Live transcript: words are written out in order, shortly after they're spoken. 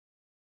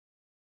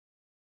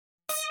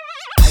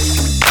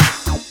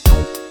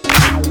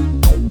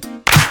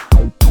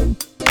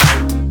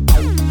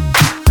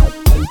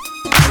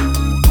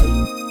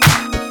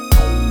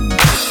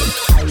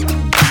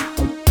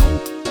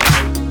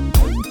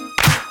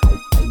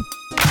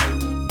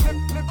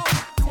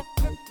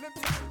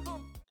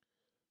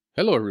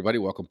Hello, everybody.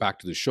 Welcome back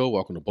to the show.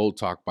 Welcome to Bold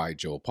Talk by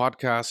Joe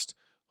podcast.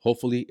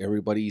 Hopefully,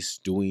 everybody's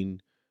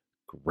doing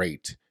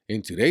great.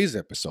 In today's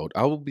episode,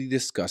 I will be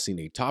discussing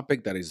a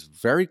topic that is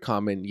very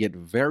common yet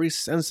very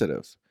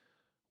sensitive: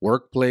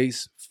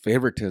 workplace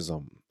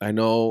favoritism. I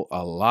know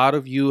a lot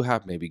of you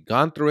have maybe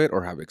gone through it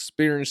or have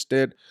experienced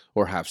it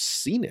or have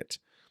seen it.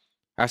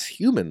 As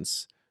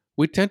humans,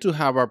 we tend to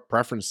have our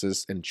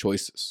preferences and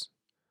choices.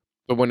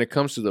 But when it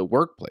comes to the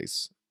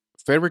workplace,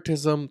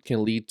 favoritism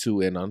can lead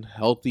to an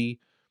unhealthy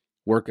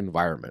work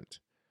environment,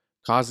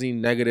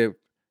 causing negative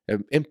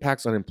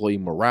impacts on employee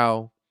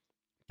morale,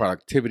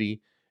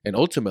 productivity, and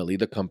ultimately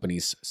the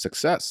company's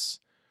success.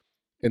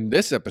 In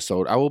this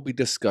episode, I will be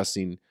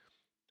discussing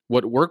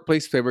what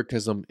workplace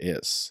favoritism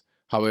is,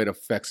 how it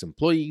affects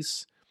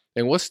employees,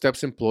 and what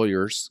steps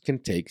employers can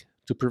take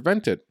to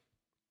prevent it.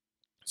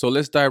 So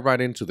let's dive right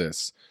into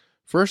this.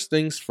 First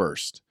things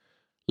first,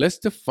 let's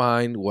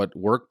define what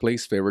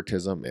workplace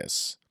favoritism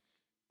is.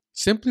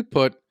 Simply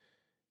put,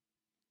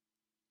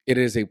 it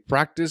is a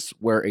practice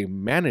where a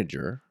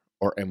manager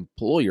or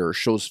employer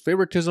shows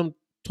favoritism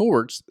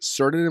towards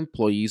certain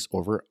employees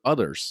over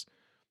others.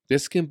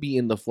 This can be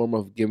in the form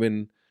of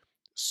giving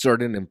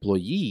certain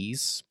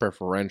employees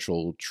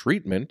preferential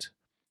treatment,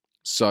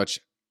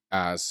 such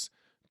as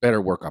better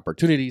work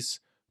opportunities,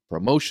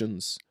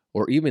 promotions,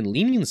 or even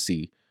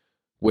leniency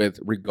with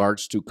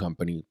regards to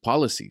company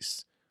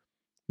policies.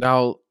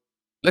 Now,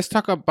 let's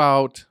talk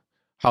about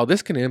how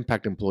this can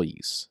impact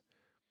employees.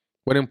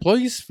 When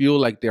employees feel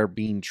like they're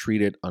being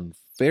treated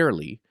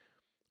unfairly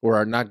or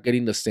are not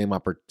getting the same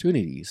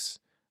opportunities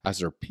as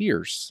their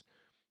peers,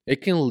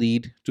 it can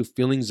lead to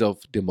feelings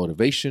of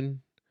demotivation,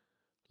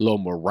 low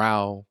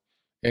morale,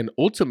 and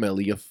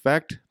ultimately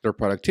affect their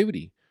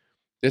productivity.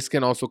 This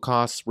can also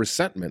cause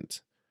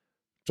resentment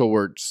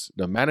towards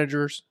the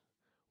managers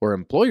or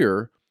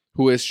employer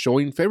who is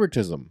showing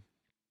favoritism.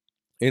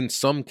 In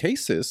some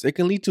cases, it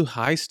can lead to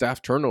high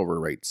staff turnover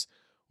rates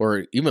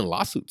or even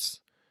lawsuits.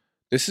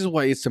 This is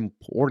why it's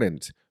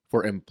important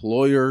for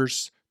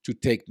employers to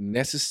take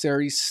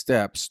necessary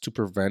steps to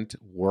prevent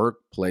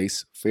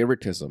workplace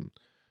favoritism.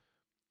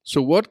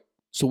 So what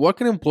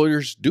can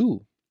employers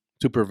do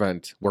to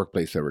prevent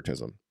workplace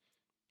favoritism?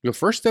 The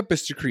first step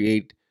is to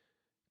create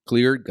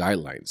clear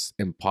guidelines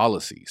and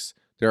policies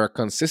that are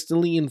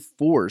consistently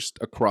enforced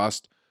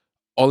across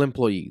all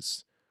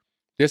employees.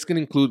 This can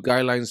include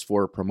guidelines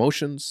for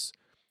promotions,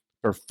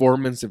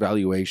 performance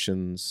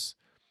evaluations,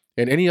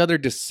 and any other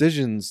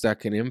decisions that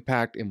can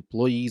impact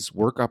employees'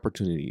 work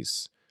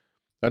opportunities.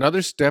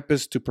 Another step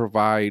is to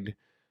provide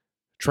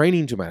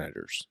training to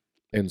managers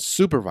and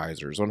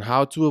supervisors on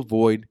how to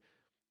avoid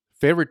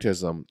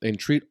favoritism and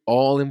treat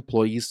all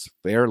employees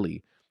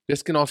fairly.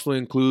 This can also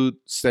include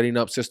setting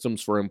up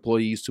systems for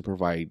employees to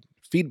provide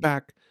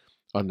feedback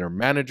on their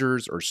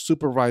managers or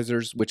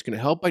supervisors, which can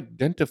help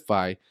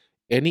identify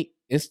any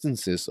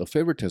instances of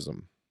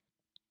favoritism.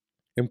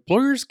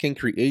 Employers can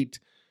create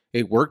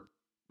a work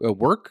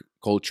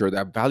culture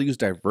that values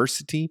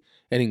diversity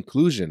and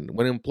inclusion.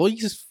 When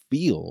employees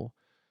feel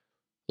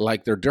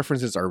like their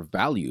differences are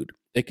valued,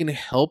 it can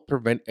help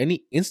prevent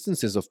any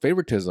instances of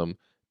favoritism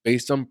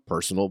based on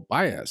personal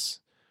bias.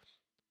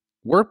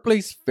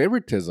 Workplace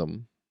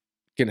favoritism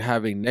can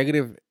have a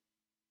negative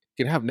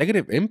can have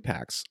negative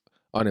impacts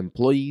on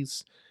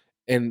employees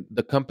and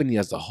the company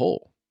as a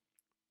whole.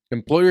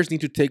 Employers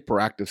need to take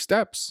proactive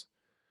steps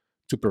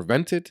to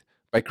prevent it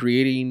by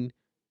creating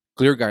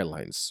clear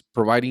guidelines,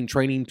 providing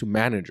training to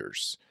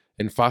managers,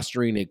 and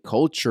fostering a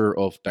culture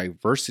of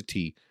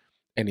diversity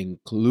and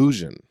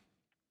inclusion.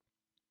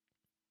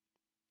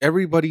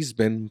 Everybody's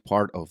been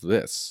part of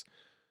this.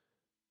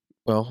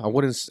 Well,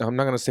 I'm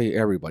not going to say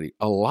everybody.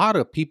 A lot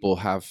of people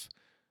have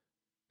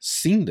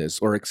seen this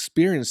or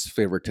experienced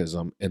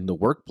favoritism in the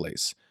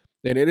workplace.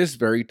 And it is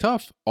very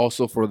tough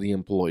also for the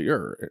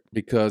employer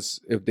because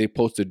if they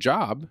post a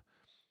job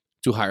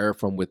to hire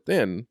from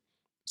within,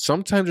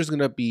 sometimes there's going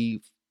to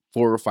be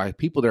four or five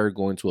people that are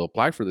going to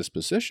apply for this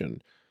position.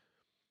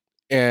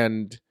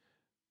 And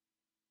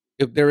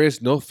if there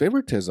is no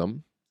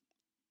favoritism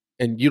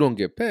and you don't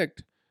get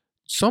picked,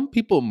 some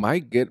people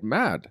might get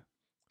mad.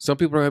 Some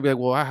people are going to be like,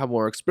 well, I have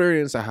more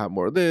experience. I have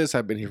more of this.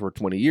 I've been here for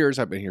 20 years.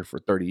 I've been here for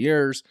 30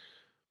 years.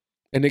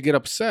 And they get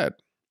upset.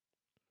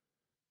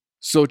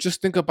 So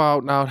just think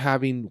about now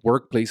having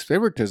workplace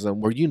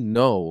favoritism where you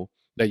know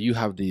that you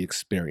have the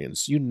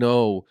experience, you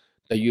know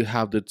that you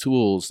have the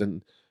tools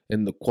and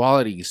the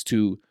qualities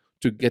to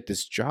get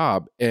this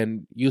job,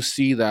 and you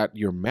see that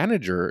your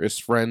manager is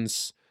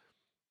friends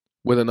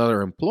with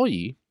another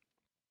employee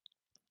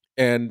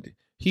and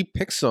he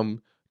picks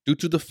them due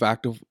to the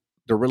fact of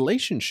the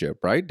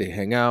relationship, right? They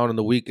hang out on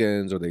the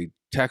weekends or they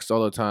text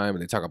all the time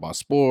and they talk about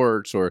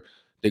sports or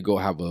they go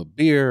have a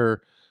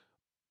beer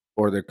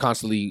or they're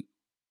constantly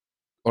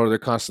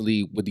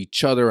with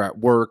each other at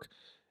work,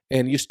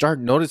 and you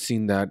start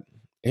noticing that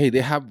hey,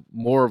 they have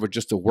more of a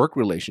just a work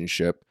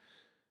relationship,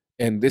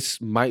 and this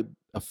might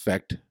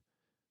affect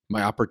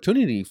my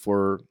opportunity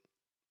for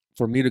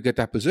me to get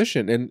that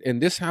position.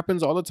 And this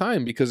happens all the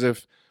time because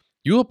if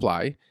you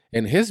apply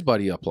and his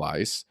buddy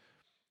applies,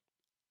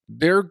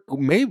 they're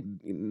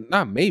going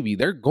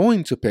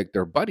to pick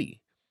their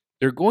buddy.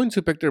 They're going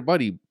to pick their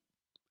buddy.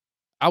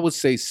 I would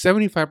say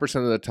 75%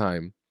 of the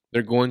time,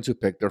 they're going to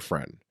pick their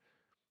friend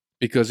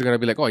because they're going to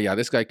be like, oh, yeah,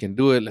 this guy can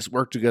do it. Let's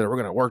work together. We're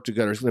going to work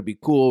together. It's going to be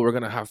cool. We're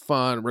going to have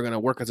fun. We're going to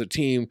work as a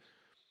team.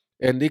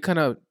 And they kind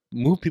of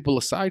move people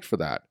aside for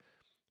that.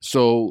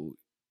 So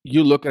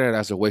you look at it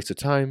as a waste of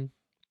time,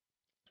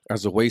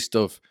 as a waste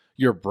of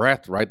your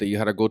breath, right? That you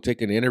had to go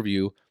take an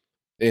interview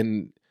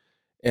and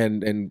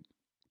and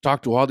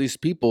talk to all these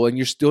people, and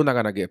you're still not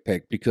gonna get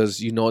picked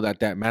because you know that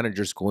that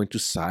manager is going to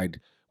side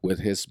with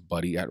his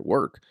buddy at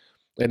work,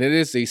 and it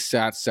is a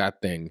sad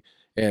thing.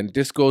 And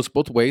this goes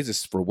both ways.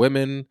 It's for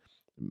women,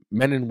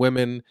 men and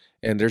women,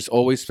 and there's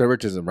always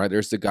favoritism, right?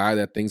 There's the guy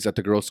that thinks that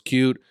the girl's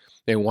cute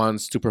and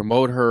wants to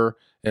promote her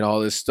and all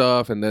this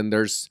stuff, and then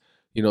there's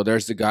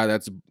the guy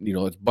that's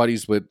it's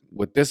buddies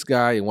with this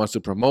guy and wants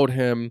to promote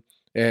him,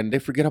 and they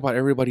forget about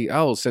everybody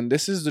else. And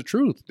this is the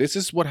truth. This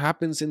is what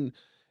happens in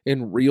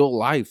real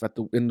life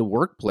in the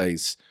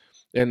workplace.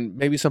 And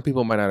maybe some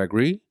people might not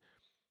agree,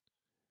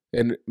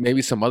 and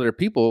maybe some other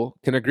people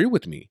can agree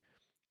with me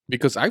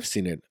because I've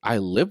seen it. I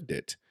lived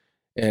it.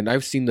 And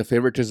I've seen the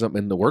favoritism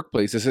in the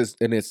workplace.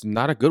 And it's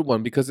not a good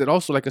one because it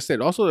also, like I said,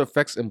 it also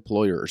affects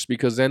employers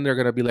because then they're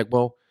going to be like,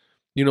 well,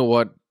 you know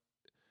what?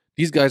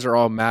 These guys are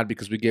all mad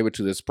because we gave it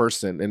to this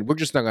person, and we're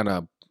just not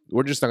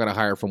gonna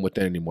hire from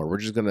within anymore. We're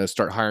just gonna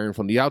start hiring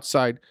from the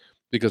outside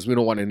because we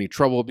don't want any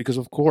trouble. Because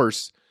of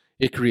course,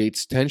 it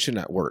creates tension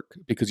at work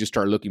because you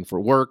start looking for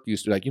work. You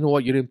start like, you know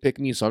what, you didn't pick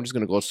me, so I'm just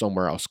gonna go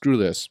somewhere else. Screw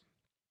this.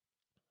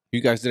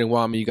 You guys didn't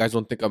want me. You guys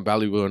don't think I'm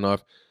valuable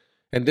enough.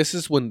 And this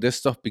is when this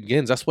stuff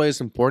begins. That's why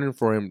it's important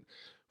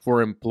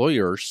for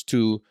employers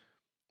to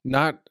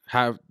not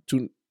have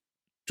to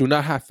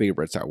not have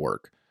favorites at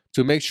work.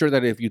 To make sure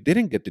that if you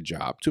didn't get the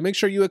job, to make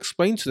sure you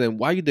explain to them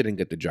why you didn't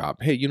get the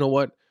job. Hey, you know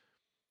what?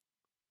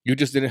 You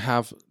just didn't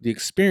have the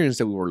experience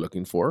that we were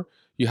looking for.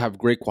 You have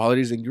great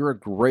qualities and you're a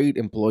great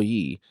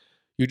employee.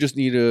 You just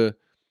need to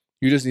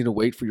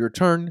wait for your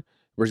turn.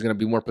 There's going to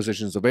be more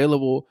positions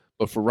available,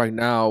 but for right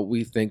now,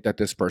 we think that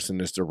this person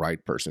is the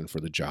right person for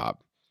the job.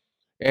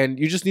 And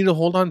you just need to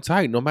hold on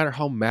tight no matter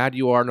how mad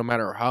you are, no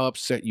matter how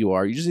upset you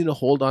are. You just need to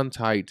hold on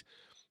tight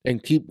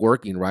and keep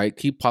working, right?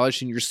 Keep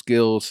polishing your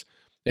skills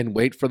and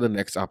wait for the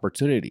next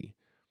opportunity.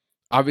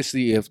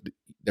 Obviously, if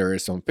there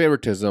is some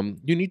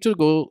favoritism, you need to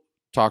go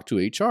talk to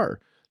HR.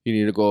 You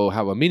need to go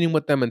have a meeting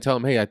with them and tell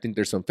them, hey, I think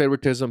there's some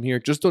favoritism here.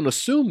 Just don't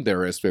assume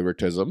there is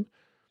favoritism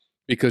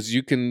because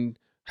you can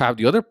have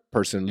the other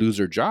person lose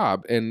their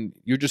job and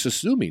you're just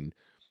assuming.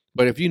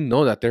 But if you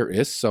know that there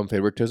is some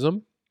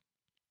favoritism,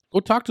 go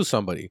talk to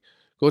somebody.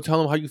 Go tell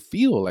them how you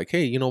feel. Like,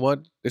 hey, you know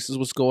what? This is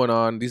what's going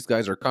on. These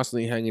guys are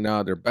constantly hanging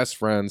out. They're best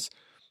friends.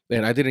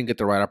 And I didn't get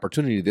the right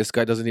opportunity. This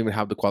guy doesn't even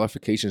have the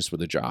qualifications for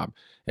the job.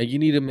 And you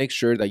need to make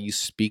sure that you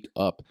speak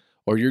up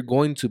or you're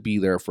going to be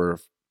there for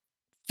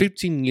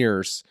 15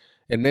 years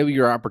and maybe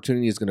your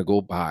opportunity is going to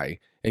go by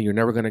and you're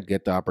never going to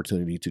get the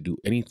opportunity to do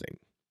anything.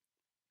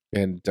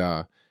 And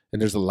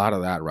there's a lot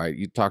of that, right?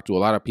 You talk to a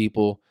lot of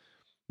people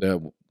that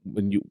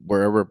when you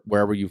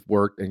wherever you've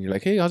worked and you're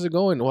like, hey, how's it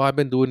going? Well, I've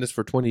been doing this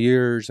for 20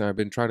 years and I've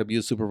been trying to be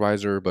a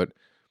supervisor, but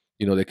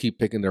they keep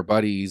picking their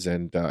buddies,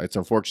 and it's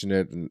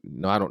unfortunate. And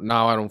I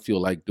don't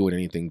feel like doing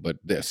anything but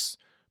this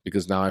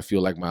because now I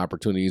feel like my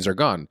opportunities are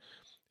gone.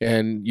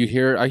 And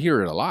I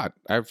hear it a lot.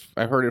 I've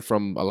heard it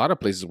from a lot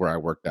of places where I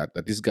worked at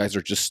that these guys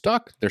are just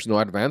stuck. There's no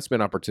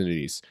advancement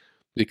opportunities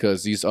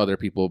because these other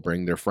people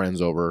bring their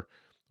friends over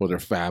or their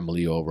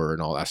family over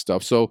and all that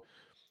stuff. So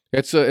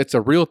it's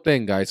a real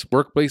thing, guys.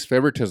 Workplace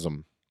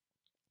favoritism.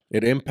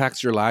 It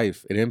impacts your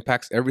life. It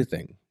impacts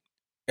everything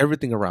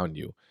around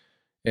you,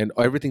 and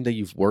everything that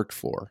you've worked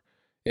for.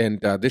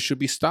 And this should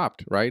be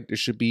stopped, right? It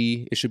should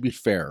be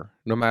fair.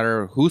 No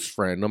matter whose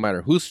friend, no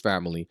matter whose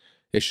family,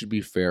 it should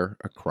be fair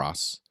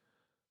across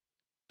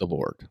the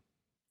board.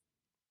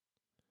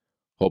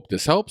 Hope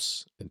this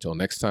helps. Until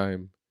next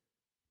time,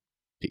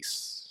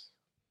 peace.